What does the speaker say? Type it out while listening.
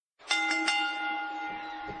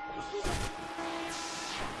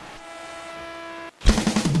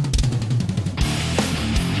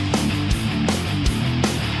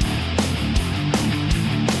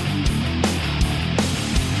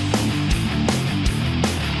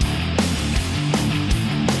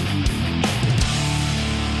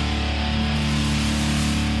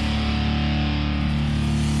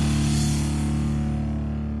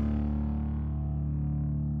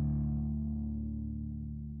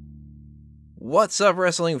What's up,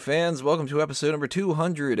 wrestling fans? Welcome to episode number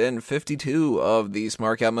 252 of the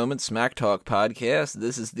Smart Out Moment Smack Talk podcast.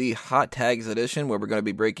 This is the Hot Tags edition, where we're going to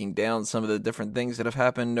be breaking down some of the different things that have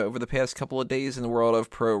happened over the past couple of days in the world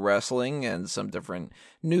of pro wrestling and some different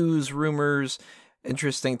news, rumors,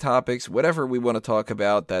 interesting topics, whatever we want to talk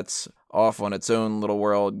about that's off on its own little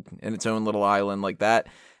world, in its own little island like that.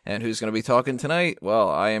 And who's going to be talking tonight? Well,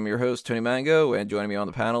 I am your host, Tony Mango, and joining me on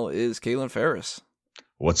the panel is Caitlin Ferris.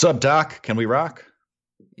 What's up, Doc? Can we rock?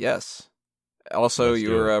 Yes. Also,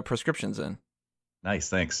 your prescription's in. Nice,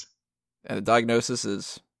 thanks. And the diagnosis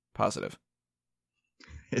is positive.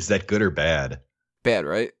 Is that good or bad? Bad,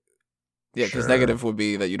 right? Yeah, because negative would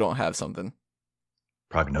be that you don't have something.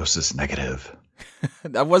 Prognosis negative.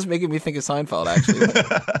 That was making me think of Seinfeld, actually.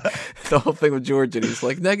 The whole thing with George, and he's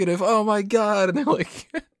like, negative, oh my god. And they're like,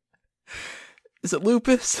 is it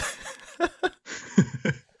lupus?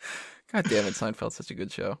 God damn it, Seinfeld's such a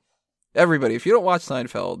good show. Everybody, if you don't watch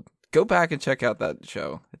Seinfeld, go back and check out that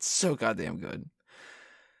show. It's so goddamn good.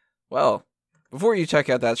 Well, before you check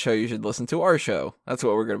out that show, you should listen to our show. That's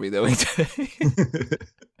what we're going to be doing today.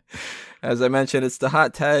 As I mentioned, it's the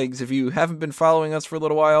Hot Tags. If you haven't been following us for a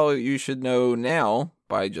little while, you should know now,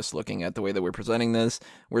 by just looking at the way that we're presenting this,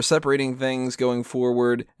 we're separating things going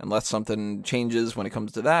forward, unless something changes when it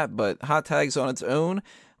comes to that. But Hot Tags on its own.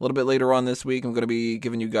 A little bit later on this week, I'm going to be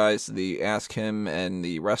giving you guys the Ask Him and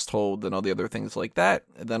the Rest Hold and all the other things like that.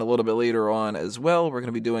 And then a little bit later on as well, we're going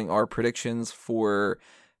to be doing our predictions for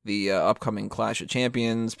the upcoming Clash of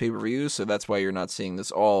Champions pay-per-view. So that's why you're not seeing this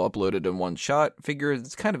all uploaded in one shot. Figure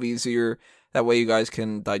it's kind of easier. That way you guys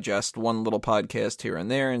can digest one little podcast here and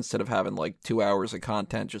there instead of having like 2 hours of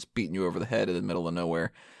content just beating you over the head in the middle of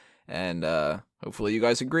nowhere. And hopefully you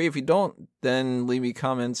guys agree. If you don't, then leave me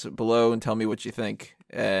comments below and tell me what you think.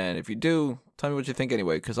 And if you do, tell me what you think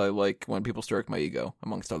anyway, because I like when people stroke my ego,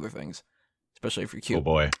 amongst other things. Especially if you're cute. Oh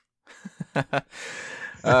boy.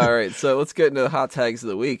 All right, so let's get into the Hot Tags of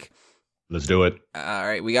the week. Let's do it. All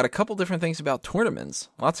right, we got a couple different things about tournaments.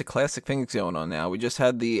 Lots of classic things going on now. We just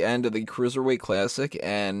had the end of the Cruiserweight Classic,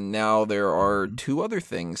 and now there are two other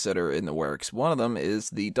things that are in the works. One of them is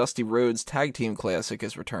the Dusty Rhodes Tag Team Classic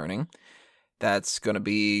is returning. That's going to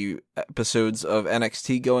be episodes of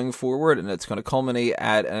NXT going forward, and it's going to culminate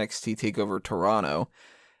at NXT TakeOver Toronto.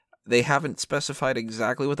 They haven't specified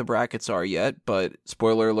exactly what the brackets are yet, but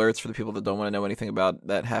spoiler alerts for the people that don't want to know anything about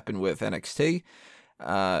that happened with NXT.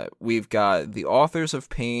 We've got the Authors of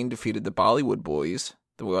Pain defeated the Bollywood Boys,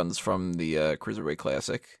 the ones from the Cruiserweight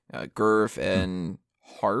Classic. Gurf and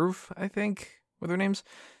Harv, I think, were their names.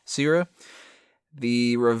 Sierra.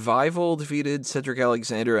 The Revival defeated Cedric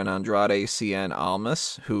Alexander and Andrade Cien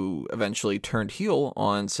Almas, who eventually turned heel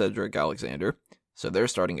on Cedric Alexander. So they're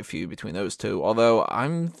starting a feud between those two. Although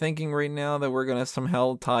I'm thinking right now that we're going to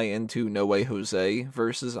somehow tie into No Way Jose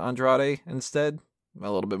versus Andrade instead.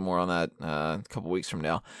 A little bit more on that a couple weeks from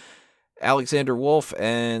now. Alexander Wolf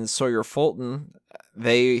and Sawyer Fulton,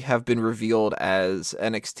 they have been revealed as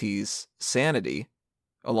NXT's Sanity,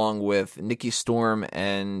 along with Nikki Storm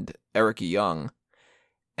and Erica Young.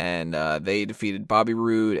 And they defeated Bobby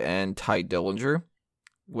Roode and Ty Dillinger,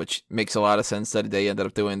 which makes a lot of sense that they ended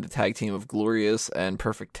up doing the tag team of Glorious and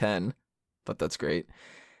Perfect 10. But that's great.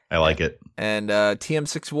 I like it. And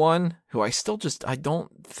TM61, who I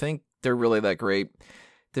don't think they're really that great,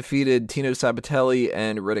 defeated Tino Sabatelli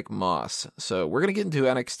and Riddick Moss. So we're going to get into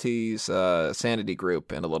NXT's Sanity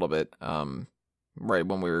group in a little bit, right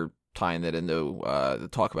when we're tying that into the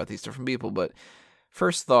talk about these different people. But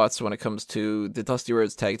first thoughts when it comes to the Dusty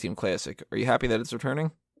Rhodes Tag Team Classic. Are you happy that it's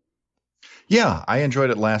returning? Yeah, I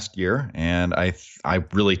enjoyed it last year, and I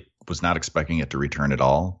really was not expecting it to return at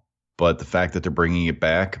all. But the fact that they're bringing it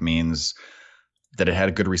back means that it had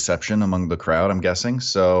a good reception among the crowd, I'm guessing.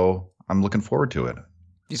 So I'm looking forward to it.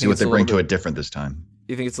 See what they bring to it different this time.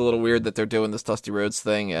 You think it's a little weird that they're doing this Dusty Rhodes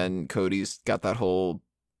thing and Cody's got that whole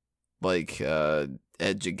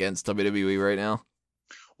edge against WWE right now?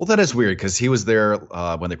 Well, that is weird because he was there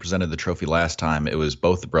when they presented the trophy last time. It was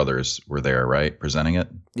both the brothers were there, right? Presenting it.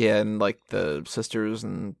 Yeah, and like the sisters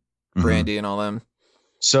and Brandy and all them.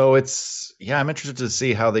 So I'm interested to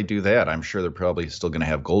see how they do that. I'm sure they're probably still going to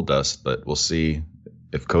have Goldust, but we'll see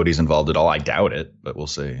if Cody's involved at all. I doubt it, but we'll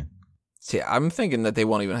see. See, I'm thinking that they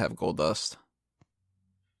won't even have Goldust.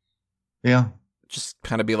 Yeah. Just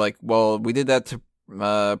kind of be like, well, we did that to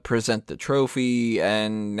present the trophy,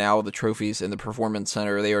 and now the trophy's in the Performance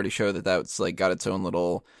Center. They already show that that's like got its own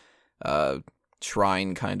little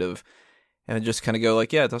shrine kind of. And then just kind of go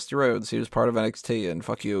like, yeah, Dusty Rhodes, he was part of NXT, and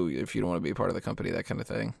fuck you if you don't want to be part of the company, that kind of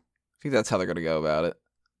thing. I think that's how they're going to go about it.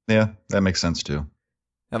 Yeah, that makes sense too.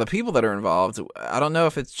 Now, the people that are involved, I don't know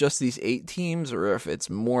if it's just these 8 teams or if it's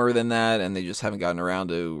more than that, and they just haven't gotten around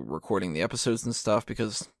to recording the episodes and stuff,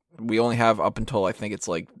 because we only have up until, I think it's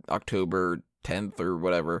like October 10th or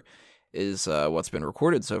whatever, is what's been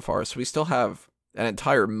recorded so far. So we still have an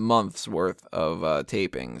entire month's worth of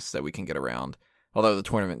tapings that we can get around. Although the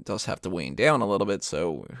tournament does have to wane down a little bit,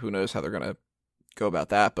 so who knows how they're going to go about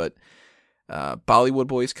that. But Bollywood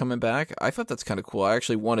Boys coming back, I thought that's kind of cool. I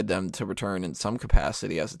actually wanted them to return in some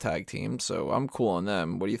capacity as a tag team, so I'm cool on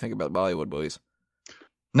them. What do you think about Bollywood Boys?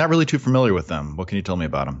 Not really too familiar with them. What can you tell me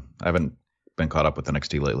about them? I haven't been caught up with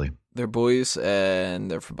NXT lately. They're boys,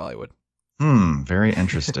 and they're from Bollywood. Very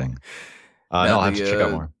interesting. I'll have to check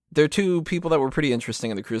out more. They're 2 people that were pretty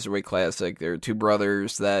interesting in the Cruiserweight Classic. They're 2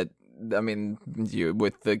 brothers that, I mean,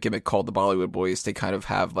 with the gimmick called the Bollywood Boys, they kind of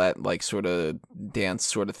have that like sort of dance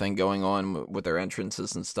sort of thing going on with their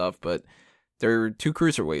entrances and stuff. But they're 2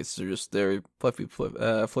 cruiserweights. They're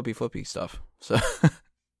flippy stuff. So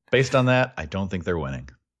based on that, I don't think they're winning.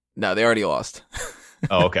 No, they already lost.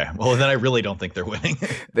 Oh, okay. Well, then I really don't think they're winning.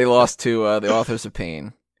 They lost to the Authors of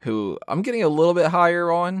Pain, who I'm getting a little bit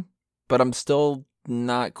higher on, but I'm still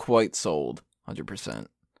not quite sold 100%.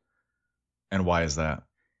 And why is that?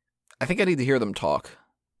 I think I need to hear them talk.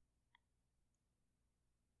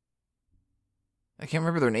 I can't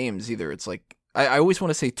remember their names either. It's like, I always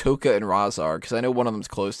want to say Toka and Razar, because I know one of them's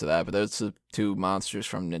close to that, but those are 2 monsters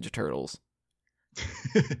from Ninja Turtles.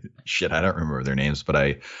 Shit, I don't remember their names, but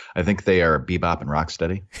I think they are Bebop and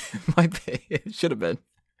Rocksteady. Might be. It should have been.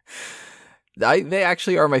 They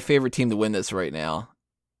actually are my favorite team to win this right now.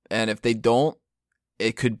 And if they don't,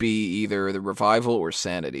 it could be either the Revival or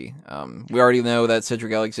Sanity. We already know that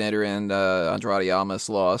Cedric Alexander and Andrade Almas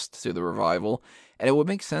lost to the Revival. And it would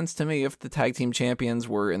make sense to me if the tag team champions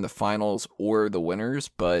were in the finals or the winners,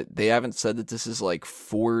 but they haven't said that this is like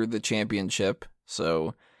for the championship.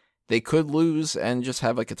 So they could lose and just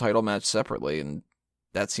have like a title match separately. And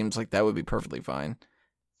that seems like that would be perfectly fine.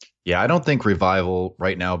 Yeah, I don't think Revival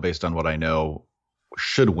right now, based on what I know,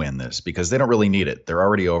 should win this because they don't really need it. They're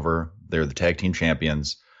already over. They're the tag team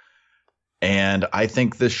champions. And I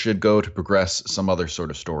think this should go to progress some other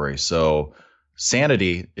sort of story. So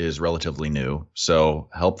Sanity is relatively new. So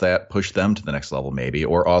help that push them to the next level maybe.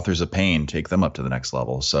 Or Authors of Pain, take them up to the next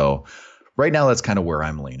level. So right now that's kind of where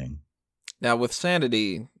I'm leaning. Now with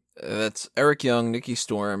Sanity, that's Eric Young, Nikki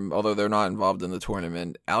Storm, although they're not involved in the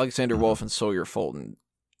tournament, Alexander Wolf and Sawyer Fulton.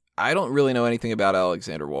 I don't really know anything about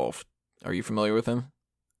Alexander Wolf. Are you familiar with him?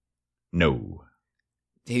 No.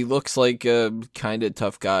 He looks like a kind of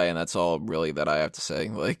tough guy, and that's all really that I have to say.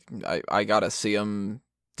 Like, I gotta see him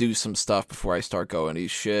do some stuff before I start going,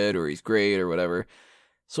 he's shit, or he's great, or whatever.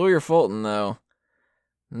 Sawyer Fulton, though,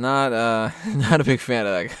 not a big fan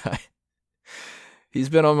of that guy. He's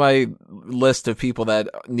been on my list of people that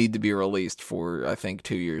need to be released for, I think,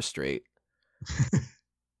 2 years straight.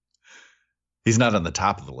 He's not on the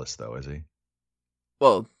top of the list, though, is he?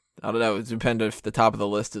 Well, I don't know. It depends if the top of the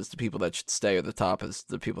list is the people that should stay or the top is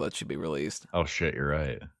the people that should be released. Oh, shit, you're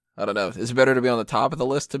right. I don't know. Is it better to be on the top of the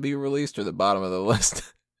list to be released or the bottom of the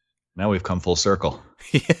list? Now we've come full circle.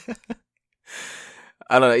 Yeah.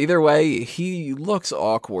 I don't know. Either way, he looks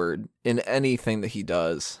awkward in anything that he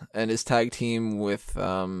does. And his tag team with,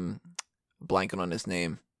 blanking on his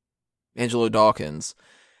name, Angelo Dawkins,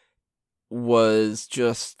 was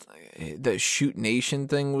just, the Shoot Nation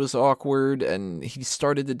thing was awkward, and he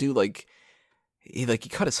started to do he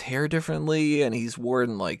cut his hair differently, and he's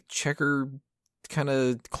wearing like checker kind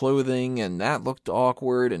of clothing, and that looked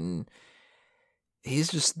awkward, and he's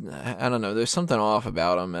just, I don't know, there's something off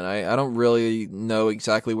about him, and I don't really know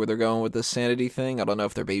exactly where they're going with this Sanity thing. I don't know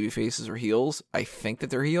if they're baby faces or heels. I think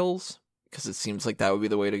that they're heels, because it seems like that would be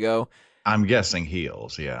the way to go. I'm guessing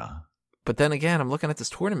heels, yeah. But then again, I'm looking at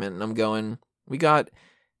this tournament and I'm going, we got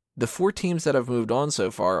the 4 teams that have moved on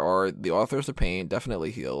so far are the Authors of Pain,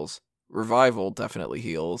 definitely heels. Revival, definitely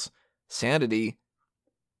heels. Sanity,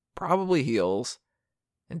 probably heels.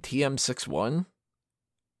 And TM61?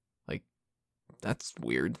 Like, that's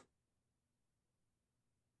weird.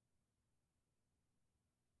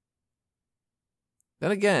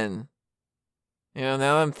 Then again, now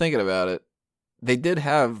that I'm thinking about it, they did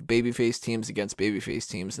have babyface teams against babyface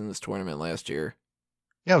teams in this tournament last year.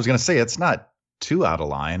 Yeah, I was going to say, it's not too out of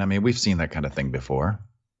line. I mean, we've seen that kind of thing before.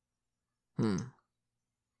 So who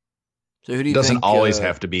do you think... It doesn't always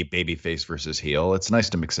have to be babyface versus heel. It's nice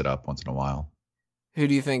to mix it up once in a while. Who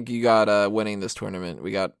do you think you got winning this tournament? We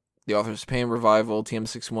got the Authors of Pain, Revival,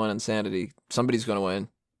 TM61, and Sanity. Somebody's going to win.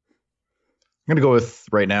 I'm going to go with,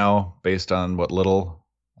 right now, based on what little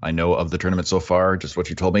I know of the tournament so far, just what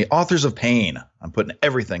you told me, Authors of Pain. I'm putting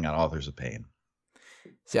everything on Authors of Pain.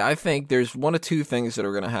 See, I think there's one of two things that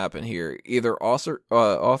are going to happen here. Either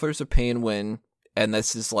Authors of Pain win, and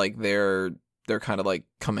this is like they're kind of like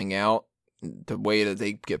coming out the way that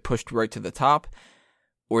they get pushed right to the top,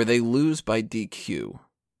 or they lose by DQ,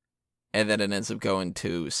 and then it ends up going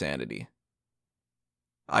to Sanity.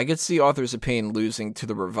 I could see Authors of Pain losing to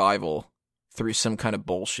the Revival through some kind of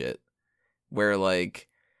bullshit, where like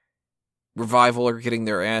Revival are getting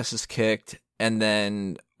their asses kicked, and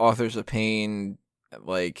then Authors of Pain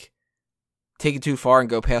like take it too far and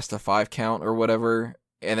go past the 5 count or whatever,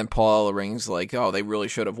 and then Paul Ellring's like, oh, they really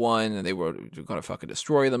should have won, and they were going to fucking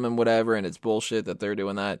destroy them and whatever, and it's bullshit that they're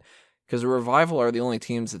doing that. Because the Revival are the only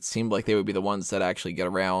teams that seemed like they would be the ones that actually get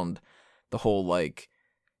around the whole, like,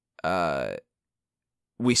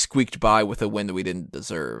 we squeaked by with a win that we didn't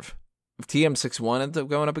deserve. If TM61 ends up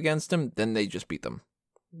going up against them, then they just beat them.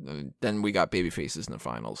 Then we got babyfaces in the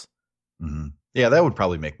finals. Mm-hmm. Yeah, that would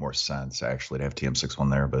probably make more sense, actually, to have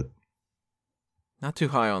TM61 there, but... Not too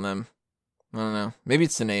high on them. I don't know. Maybe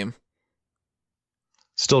it's the name.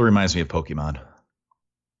 Still reminds me of Pokemon.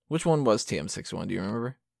 Which one was TM61? Do you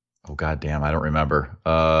remember? Oh, goddamn, I don't remember.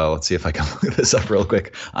 Let's see if I can look this up real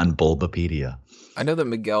quick on Bulbapedia. I know that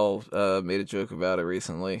Miguel made a joke about it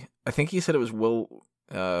recently. I think he said it was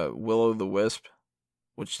Will-O-the-Wisp,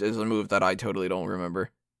 which is a move that I totally don't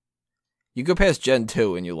remember. You go past Gen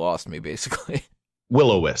 2 and you lost me, basically.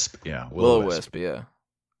 Will-O-Wisp, yeah. Will-O-Wisp, yeah.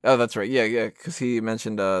 Oh, that's right. Yeah, because he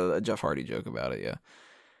mentioned a Jeff Hardy joke about it, yeah.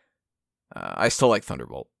 I still like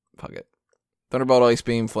Thunderbolt. Fuck it. Thunderbolt, Ice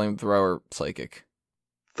Beam, Flamethrower, Psychic.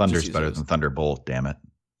 Thunder's better than Thunderbolt, damn it.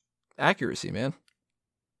 Accuracy, man.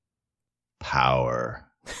 Power.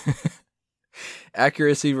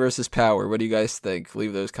 Accuracy versus power. What do you guys think?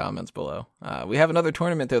 Leave those comments below. We have another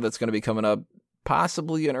tournament, though, that's going to be coming up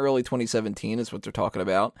possibly in early 2017 is what they're talking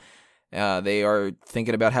about. They are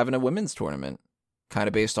thinking about having a women's tournament, kind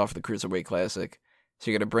of based off of the Cruiserweight Classic. So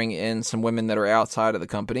you're going to bring in some women that are outside of the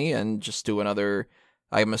company and just do another,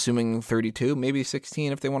 I'm assuming 32, maybe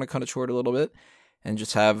 16 if they want to cut it short a little bit, and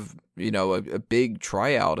just have, a big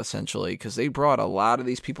tryout, essentially, because they brought a lot of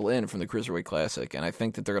these people in from the Cruiserweight Classic, and I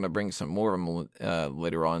think that they're going to bring some more of them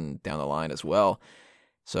later on down the line as well.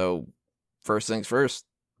 So, first things first,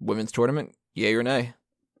 women's tournament, yay or nay?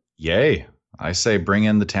 Yay. I say bring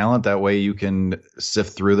in the talent. That way you can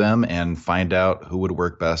sift through them and find out who would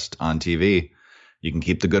work best on TV. You can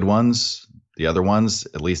keep the good ones. The other ones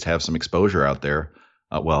at least have some exposure out there.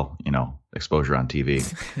 Exposure on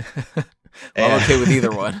TV. I'm okay with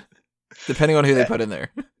either one, depending on who they put in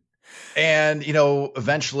there. And,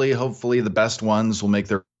 eventually, hopefully, the best ones will make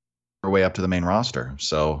their way up to the main roster.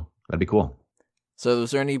 So that'd be cool. So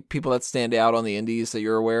is there any people that stand out on the indies that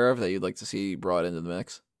you're aware of that you'd like to see brought into the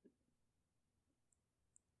mix?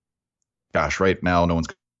 Gosh, right now, no one's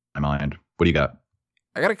in my mind. What do you got?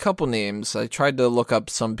 I got a couple names. I tried to look up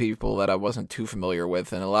some people that I wasn't too familiar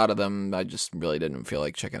with, and a lot of them I just really didn't feel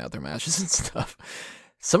like checking out their matches and stuff.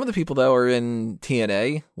 Some of the people, though, are in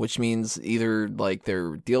TNA, which means either like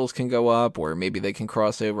their deals can go up or maybe they can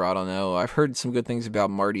cross over. I don't know. I've heard some good things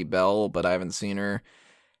about Marty Bell, but I haven't seen her.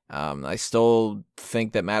 I still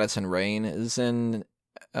think that Madison Rayne is in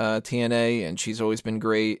TNA, and she's always been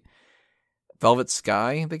great. Velvet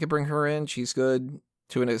Sky, they could bring her in. She's good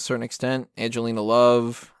to a certain extent. Angelina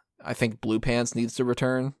Love, I think Blue Pants needs to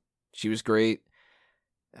return. She was great.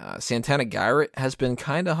 Santana Garrett has been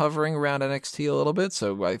kind of hovering around NXT a little bit,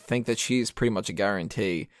 so I think that she's pretty much a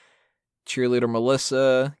guarantee. Cheerleader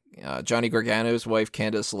Melissa, Johnny Gargano's wife,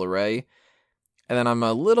 Candice LeRae. And then I'm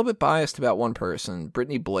a little bit biased about one person,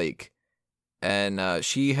 Brittany Blake. And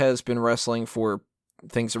she has been wrestling for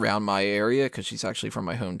things around my area because she's actually from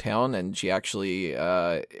my hometown, and she actually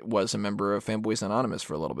was a member of Fanboys Anonymous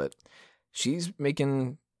for a little bit. She's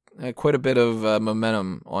making quite a bit of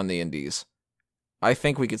momentum on the indies. I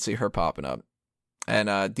think we could see her popping up. And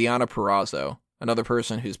Deonna Purrazzo, another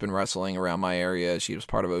person who's been wrestling around my area. She was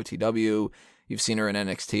part of OTW. You've seen her in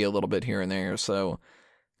NXT a little bit here and there. So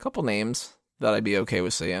a couple names that I'd be okay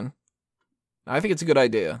with seeing. I think it's a good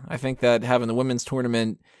idea. I think that having the women's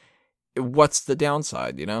tournament, what's the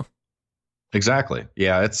downside, Exactly.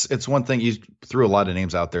 Yeah, it's one thing. You threw a lot of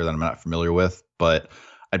names out there that I'm not familiar with, but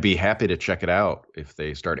I'd be happy to check it out if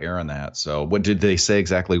they start airing that. So what did they say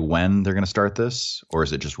exactly when they're going to start this? Or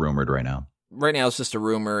is it just rumored right now? Right now it's just a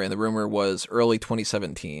rumor, and the rumor was early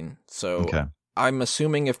 2017. So okay. I'm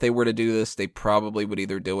assuming if they were to do this, they probably would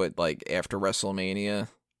either do it like after WrestleMania,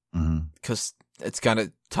 because it's kind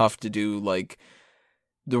of tough to do like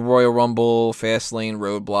the Royal Rumble, Fastlane,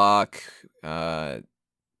 Roadblock,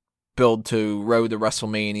 build to Road to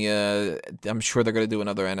WrestleMania. I'm sure they're going to do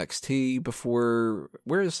another NXT before.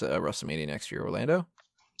 Where is WrestleMania next year? Orlando?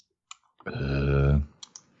 I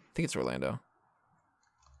think it's Orlando.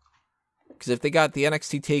 Because if they got the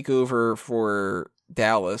NXT takeover for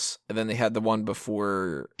Dallas, and then they had the one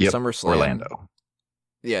before SummerSlam. Orlando.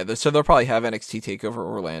 Yeah, so they'll probably have NXT takeover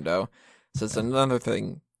Orlando. So it's another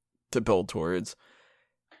thing to build towards.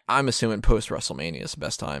 I'm assuming post WrestleMania is the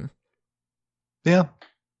best time. Yeah.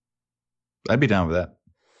 I'd be down with that.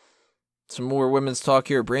 Some more women's talk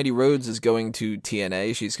here. Brandy Rhodes is going to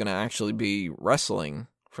TNA. She's going to actually be wrestling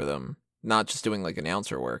for them, not just doing like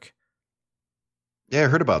announcer work. Yeah, I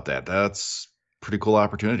heard about that. That's a pretty cool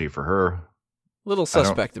opportunity for her. Little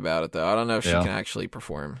suspect about it, though. I don't know if she can actually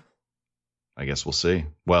perform. I guess we'll see.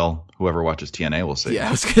 Well, whoever watches TNA will see. Yeah,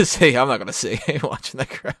 I was going to say, I'm not going to see watching that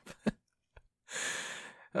crap.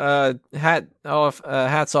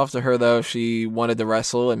 Hats off to her, though. She wanted to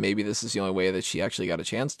wrestle, and maybe this is the only way that she actually got a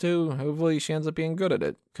chance to. Hopefully she ends up being good at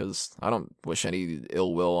it, because I don't wish any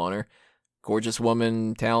ill will on her. Gorgeous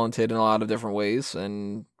woman, talented in a lot of different ways,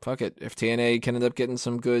 and fuck it. If TNA can end up getting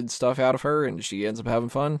some good stuff out of her and she ends up having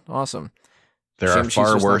fun, awesome. There are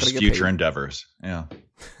far worse future endeavors. Yeah.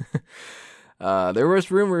 There was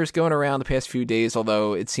rumors going around the past few days,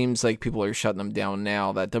 although it seems like people are shutting them down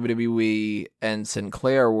now, that WWE and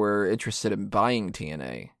Sinclair were interested in buying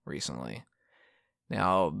TNA recently.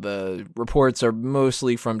 Now, the reports are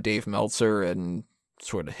mostly from Dave Meltzer and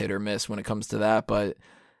sort of hit or miss when it comes to that, but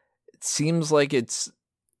it seems like it's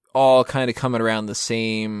all kind of coming around the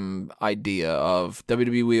same idea of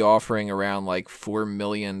WWE offering around like $4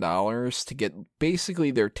 million to get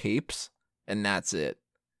basically their tapes, and that's it.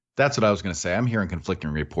 That's what I was going to say. I'm hearing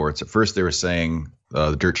conflicting reports. At first, they were saying,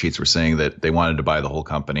 the dirt sheets were saying that they wanted to buy the whole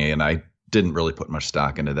company, and I didn't really put much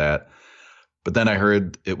stock into that. But then I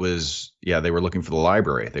heard it was, they were looking for the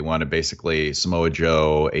library. They wanted basically Samoa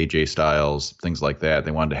Joe, AJ Styles, things like that.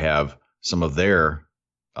 They wanted to have some of their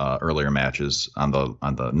earlier matches on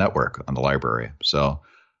the network, on the library. So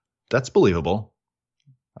that's believable.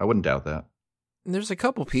 I wouldn't doubt that. There's a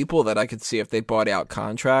couple people that I could see if they bought out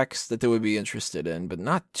contracts that they would be interested in, but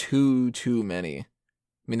not too many. I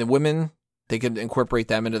mean, the women, they could incorporate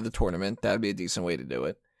them into the tournament. That'd be a decent way to do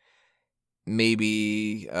it.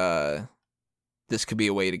 Maybe this could be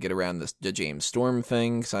a way to get around the James Storm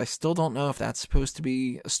thing, because I still don't know if that's supposed to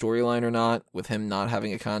be a storyline or not, with him not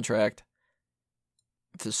having a contract.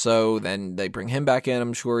 If so, then they bring him back in.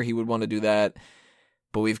 I'm sure he would want to do that.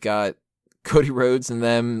 But we've got Cody Rhodes and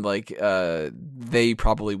them, they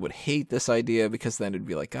probably would hate this idea, because then it'd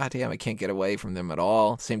be like, God damn, I can't get away from them at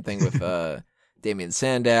all. Same thing with Damian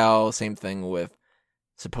Sandow. Same thing with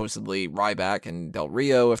supposedly Ryback and Del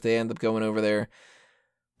Rio if they end up going over there.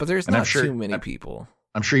 But there's not too many people.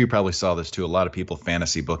 I'm sure you probably saw this too. A lot of people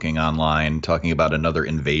fantasy booking online, talking about another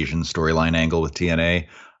invasion storyline angle with TNA.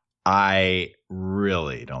 I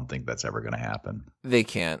really don't think that's ever going to happen. They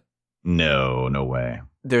can't. No way.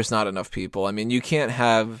 There's not enough people. I mean, you can't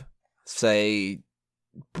have, say,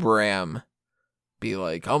 Bram be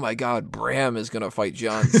like, oh my God, Bram is going to fight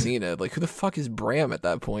John Cena. Like, who the fuck is Bram at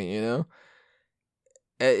that point, you know?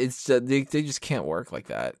 It's they just can't work like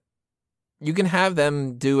that. You can have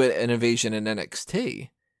them do an invasion in NXT,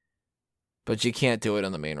 but you can't do it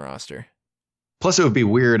on the main roster. Plus, it would be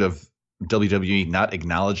weird of WWE not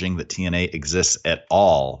acknowledging that TNA exists at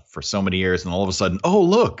all for so many years, and all of a sudden, oh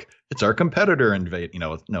look, it's our competitor invade.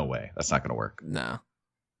 No way, that's not going to work. No.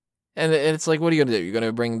 And it's like, what are you going to do? You're going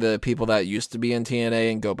to bring the people that used to be in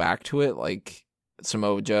TNA and go back to it, like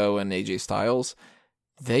Samoa Joe and AJ Styles?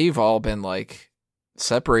 They've all been like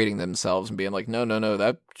separating themselves and being like, no,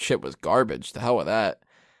 that shit was garbage. The hell with that.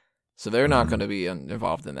 So they're not going to be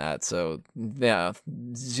involved in that. So, yeah,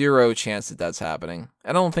 zero chance that that's happening.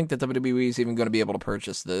 I don't think that WWE is even going to be able to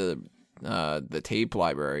purchase the tape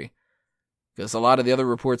library, because a lot of the other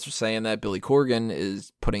reports are saying that Billy Corgan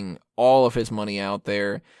is putting all of his money out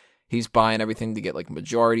there. He's buying everything to get like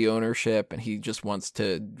majority ownership, and he just wants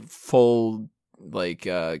to full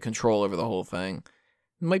control over the whole thing.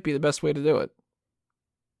 It might be the best way to do it.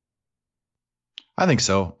 I think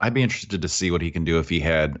so. I'd be interested to see what he can do if he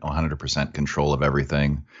had 100% control of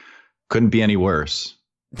everything. Couldn't be any worse.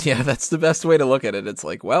 Yeah, that's the best way to look at it. It's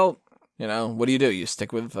like, well, what do? You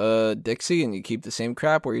stick with Dixie and you keep the same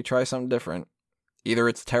crap, or you try something different. Either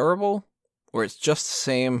it's terrible, or it's just the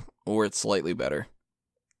same, or it's slightly better.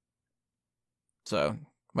 So,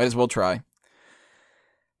 might as well try.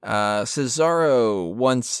 Cesaro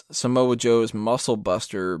wants Samoa Joe's Muscle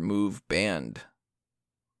Buster move banned.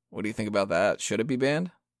 What do you think about that? Should it be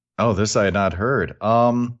banned? Oh, this I had not heard.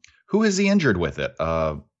 Who has he injured with it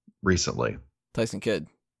recently? Tyson Kidd.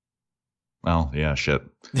 Well, yeah, shit.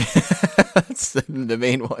 That's the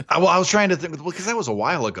main one. I was trying to think, because that was a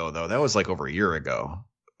while ago, though. That was like over a year ago.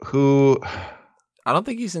 Who? I don't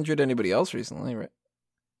think he's injured anybody else recently, right?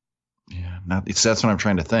 Yeah, that's what I'm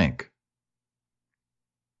trying to think.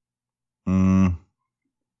 Damn,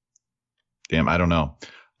 I don't know.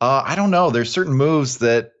 I don't know. There's certain moves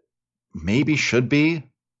that maybe should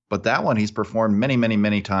be, but that one he's performed many, many,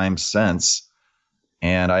 many times since,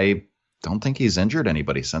 and I don't think he's injured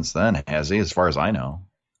anybody since then, has he? As far as I know.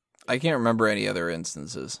 I can't remember any other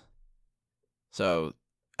instances. So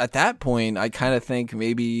at that point, I kind of think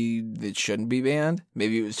maybe it shouldn't be banned.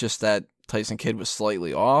 Maybe it was just that Tyson Kidd was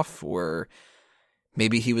slightly off, or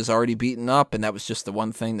maybe he was already beaten up and that was just the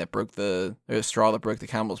one thing that broke the straw that broke the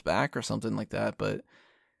camel's back or something like that. But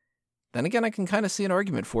then again, I can kind of see an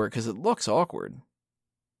argument for it because it looks awkward.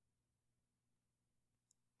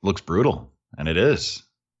 Looks brutal, and it is.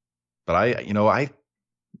 But I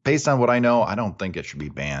based on what I know, I don't think it should be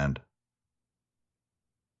banned.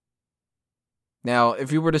 Now,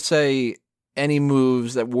 if you were to say any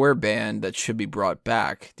moves that were banned that should be brought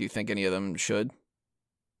back, do you think any of them should?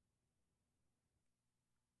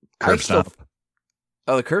 Curb stomp.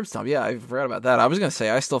 Oh, the curb stomp. Yeah, I forgot about that. I was going to say,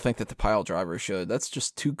 I still think that the pile driver should. That's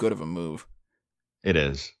just too good of a move. It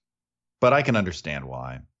is. But I can understand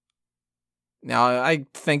why. Now, I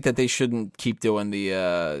think that they shouldn't keep doing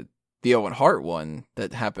the Owen Hart one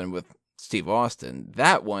that happened with Steve Austin.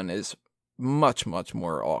 That one is much, much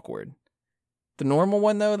more awkward. The normal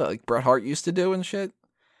one, though, that like Bret Hart used to do and shit,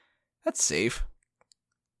 that's safe.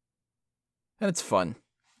 And it's fun.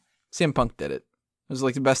 CM Punk did it. It was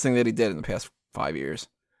like the best thing that he did in the past 5 years.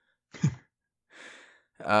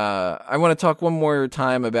 I want to talk one more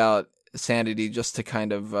time about Sanity just to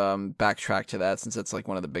kind of backtrack to that since that's like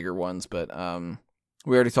one of the bigger ones. But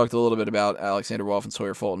we already talked a little bit about Alexander Wolf and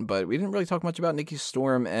Sawyer Fulton, but we didn't really talk much about Nikki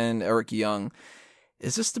Storm and Eric Young.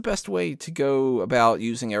 Is this the best way to go about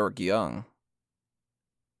using Eric Young?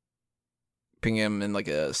 Putting him in like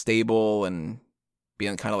a stable and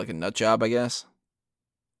being kind of like a nut job, I guess?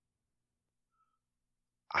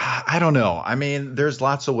 I don't know. I mean, there's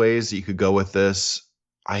lots of ways you could go with this.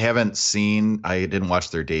 I didn't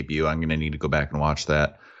watch their debut. I'm going to need to go back and watch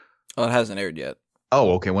that. Oh, it hasn't aired yet.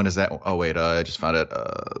 Oh, okay. When is that? Oh, wait. I just found it.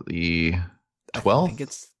 The 12th? I think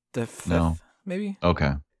it's the 5th, maybe?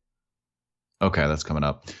 Okay. Okay, that's coming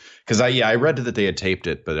up. Because I read that they had taped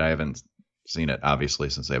it, but I haven't seen it, obviously,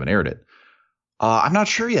 since they haven't aired it. I'm not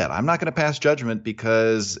sure yet. I'm not going to pass judgment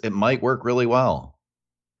because it might work really well.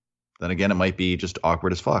 Then again, it might be just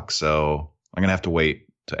awkward as fuck. So I'm going to have to wait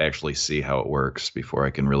to actually see how it works before I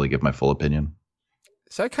can really give my full opinion.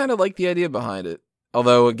 So I kind of like the idea behind it.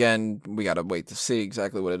 Although, again, we got to wait to see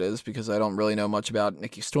exactly what it is because I don't really know much about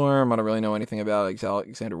Nikki Storm. I don't really know anything about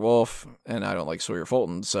Alexander Wolf, and I don't like Sawyer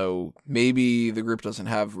Fulton. So maybe the group doesn't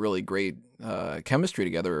have really great chemistry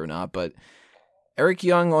together or not. But Eric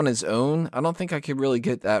Young on his own, I don't think I could really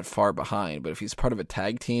get that far behind. But if he's part of a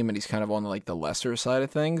tag team and he's kind of on like the lesser side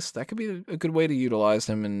of things, that could be a good way to utilize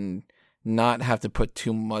him and not have to put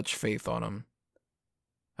too much faith on him.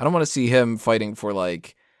 I don't want to see him fighting for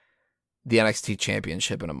like the NXT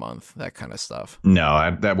championship in a month, that kind of stuff.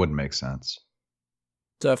 No, that wouldn't make sense.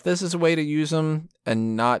 So if this is a way to use him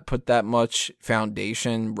and not put that much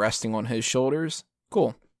foundation resting on his shoulders,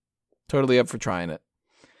 cool. Totally up for trying it.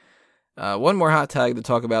 One more hot tag to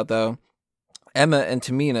talk about, though. Emma and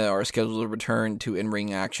Tamina are scheduled to return to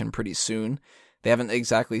in-ring action pretty soon. They haven't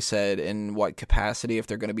exactly said in what capacity, if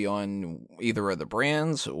they're going to be on either of the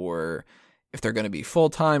brands or if they're going to be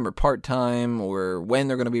full-time or part-time or when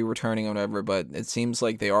they're going to be returning or whatever, but it seems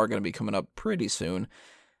like they are going to be coming up pretty soon.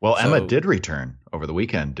 Well, so, Emma did return over the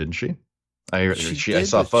weekend, didn't she? I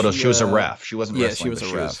saw photos. She was a ref. She wasn't wrestling. Yeah, she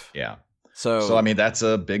was a ref. Yeah. So, I mean, that's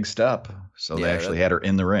a big step. So they actually had her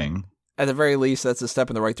in the ring. At the very least, that's a step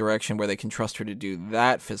in the right direction where they can trust her to do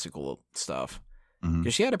that physical stuff.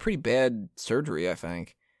 Because she had a pretty bad surgery, I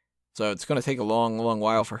think. So it's going to take a long, long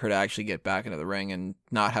while for her to actually get back into the ring and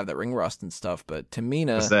not have that ring rust and stuff. But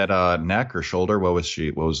Tamina... Was that neck or shoulder? What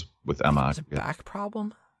was with Emma? Was it a back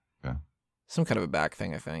problem? Yeah. Some kind of a back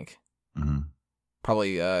thing, I think. Mm-hmm.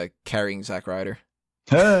 Probably carrying Zack Ryder.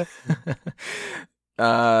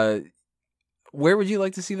 Where would you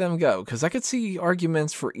like to see them go? Because I could see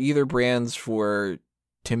arguments for either brands for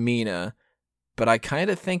Tamina, but I kind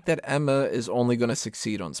of think that Emma is only going to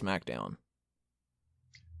succeed on SmackDown.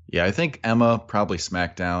 Yeah, I think Emma probably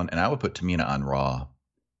SmackDown, and I would put Tamina on Raw.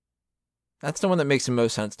 That's the one that makes the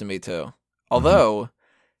most sense to me, too. Although,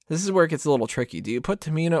 this is where it gets a little tricky. Do you put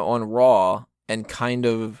Tamina on Raw and kind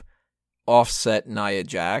of offset Nia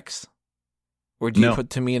Jax? Or do you put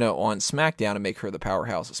Tamina on SmackDown and make her the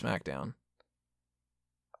powerhouse of SmackDown?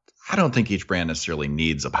 I don't think each brand necessarily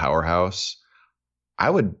needs a powerhouse. I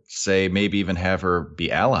would say maybe even have her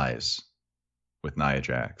be allies with Nia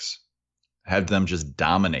Jax. Have them just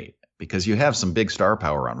dominate because you have some big star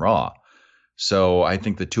power on Raw. So I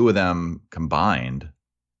think the two of them combined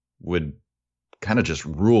would kind of just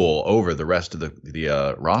rule over the rest of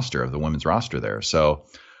the roster of the women's roster there. So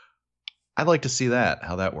I'd like to see that,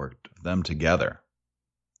 how that worked, them together.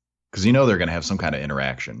 Because they're going to have some kind of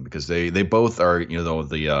interaction because they both are,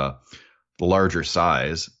 the larger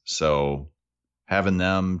size. So having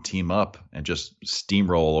them team up and just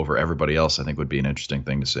steamroll over everybody else, I think would be an interesting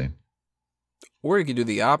thing to see. Or you could do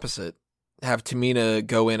the opposite. Have Tamina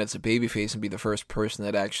go in as a babyface and be the first person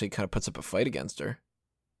that actually kind of puts up a fight against her.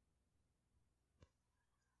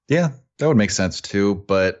 Yeah, that would make sense too,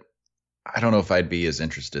 but I don't know if I'd be as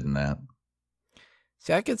interested in that.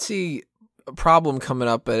 See, I could see a problem coming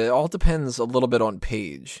up, but it all depends a little bit on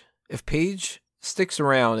Paige. If Paige sticks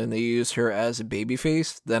around and they use her as a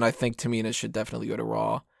babyface, then I think Tamina should definitely go to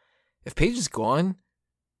Raw. If Paige is gone,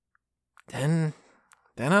 then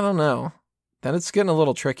I don't know. Then it's getting a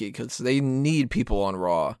little tricky because they need people on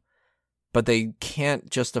Raw, but they can't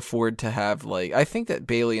just afford to have I think that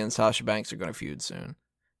Bayley and Sasha Banks are going to feud soon.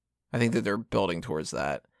 I think that they're building towards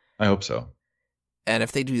that. I hope so. And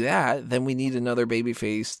if they do that, then we need another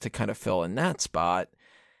babyface to kind of fill in that spot.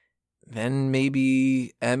 Then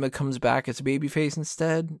maybe Emma comes back as a babyface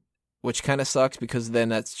instead, which kind of sucks because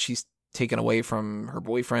then she's taken away from her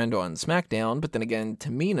boyfriend on SmackDown. But then again,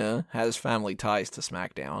 Tamina has family ties to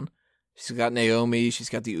SmackDown. She's got Naomi, she's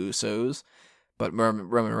got the Usos, but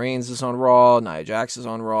Roman Reigns is on Raw, Nia Jax is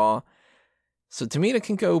on Raw. So Tamina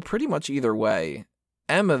can go pretty much either way.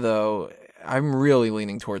 Emma, though, I'm really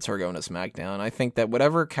leaning towards her going to SmackDown. I think that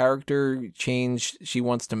whatever character change she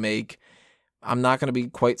wants to make, I'm not going to be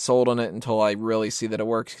quite sold on it until I really see that it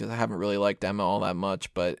works because I haven't really liked Emma all that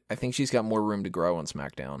much, but I think she's got more room to grow on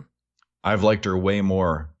SmackDown. I've liked her way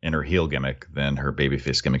more in her heel gimmick than her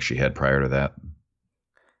babyface gimmick she had prior to that.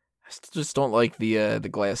 I just don't like the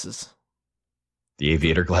glasses. The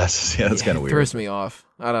aviator glasses? Yeah, that's kind of weird. It throws me off.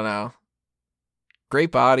 I don't know. Great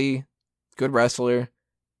body. Good wrestler.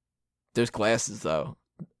 There's glasses, though.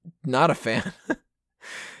 Not a fan.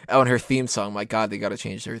 Oh, and her theme song. My God, they got to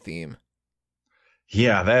change their theme.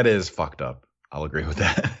 Yeah, that is fucked up. I'll agree with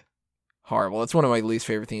that. Horrible. It's one of my least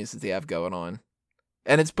favorite themes that they have going on.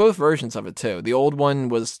 And it's both versions of it, too. The old one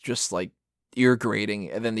was just, ear grating.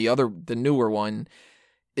 And then the newer one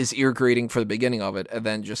is ear grating for the beginning of it. And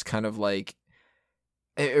then just kind of it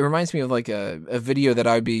reminds me of a video that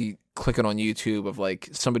I'd be clicking on YouTube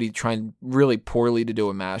of somebody trying really poorly to do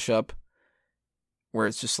a mashup where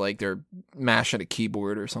it's just they're mashing a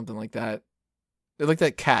keyboard or something like that. They're like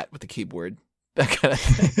that cat with the keyboard. That kind of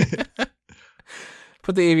thing.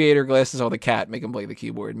 Put the aviator glasses on the cat, make him play the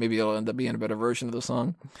keyboard. Maybe it'll end up being a better version of the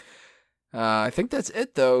song. I think that's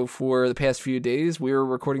it, though, for the past few days. We were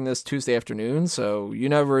recording this Tuesday afternoon, so you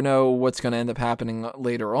never know what's going to end up happening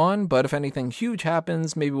later on. But if anything huge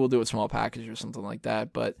happens, maybe we'll do a small package or something like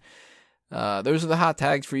that. But those are the hot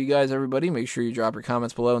tags for you guys, everybody. Make sure you drop your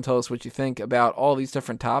comments below and tell us what you think about all these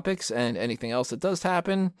different topics and anything else that does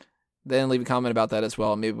happen. Then leave a comment about that as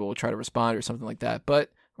well. Maybe we'll try to respond or something like that. But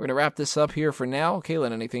we're going to wrap this up here for now.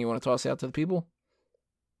 Kaylin, anything you want to toss out to the people?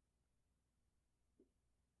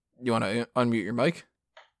 You want to unmute your mic?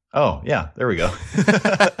 Oh, yeah. There we go.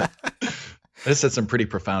 I just said some pretty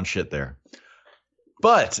profound shit there.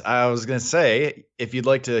 But I was going to say, if you'd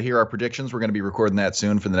like to hear our predictions, we're going to be recording that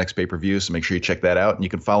soon for the next pay-per-view. So make sure you check that out. And you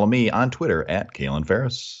can follow me on Twitter at Kalen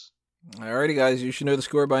Ferris. Alrighty, guys. You should know the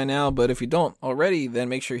score by now. But if you don't already, then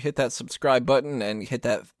make sure you hit that subscribe button and hit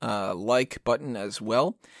that like button as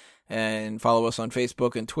well. And follow us on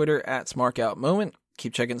Facebook and Twitter at SmarkOutMoment.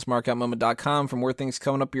 Keep checking smarkoutmoment.com for more things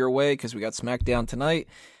coming up your way because we got SmackDown tonight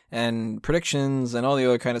and predictions and all the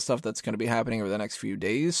other kind of stuff that's going to be happening over the next few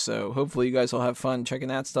days. So hopefully you guys will have fun checking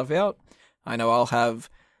that stuff out. I know I'll have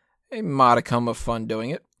a modicum of fun doing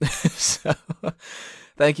it. So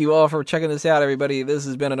thank you all for checking this out, everybody. This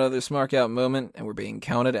has been another Smark Out Moment, and we're being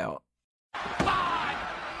counted out.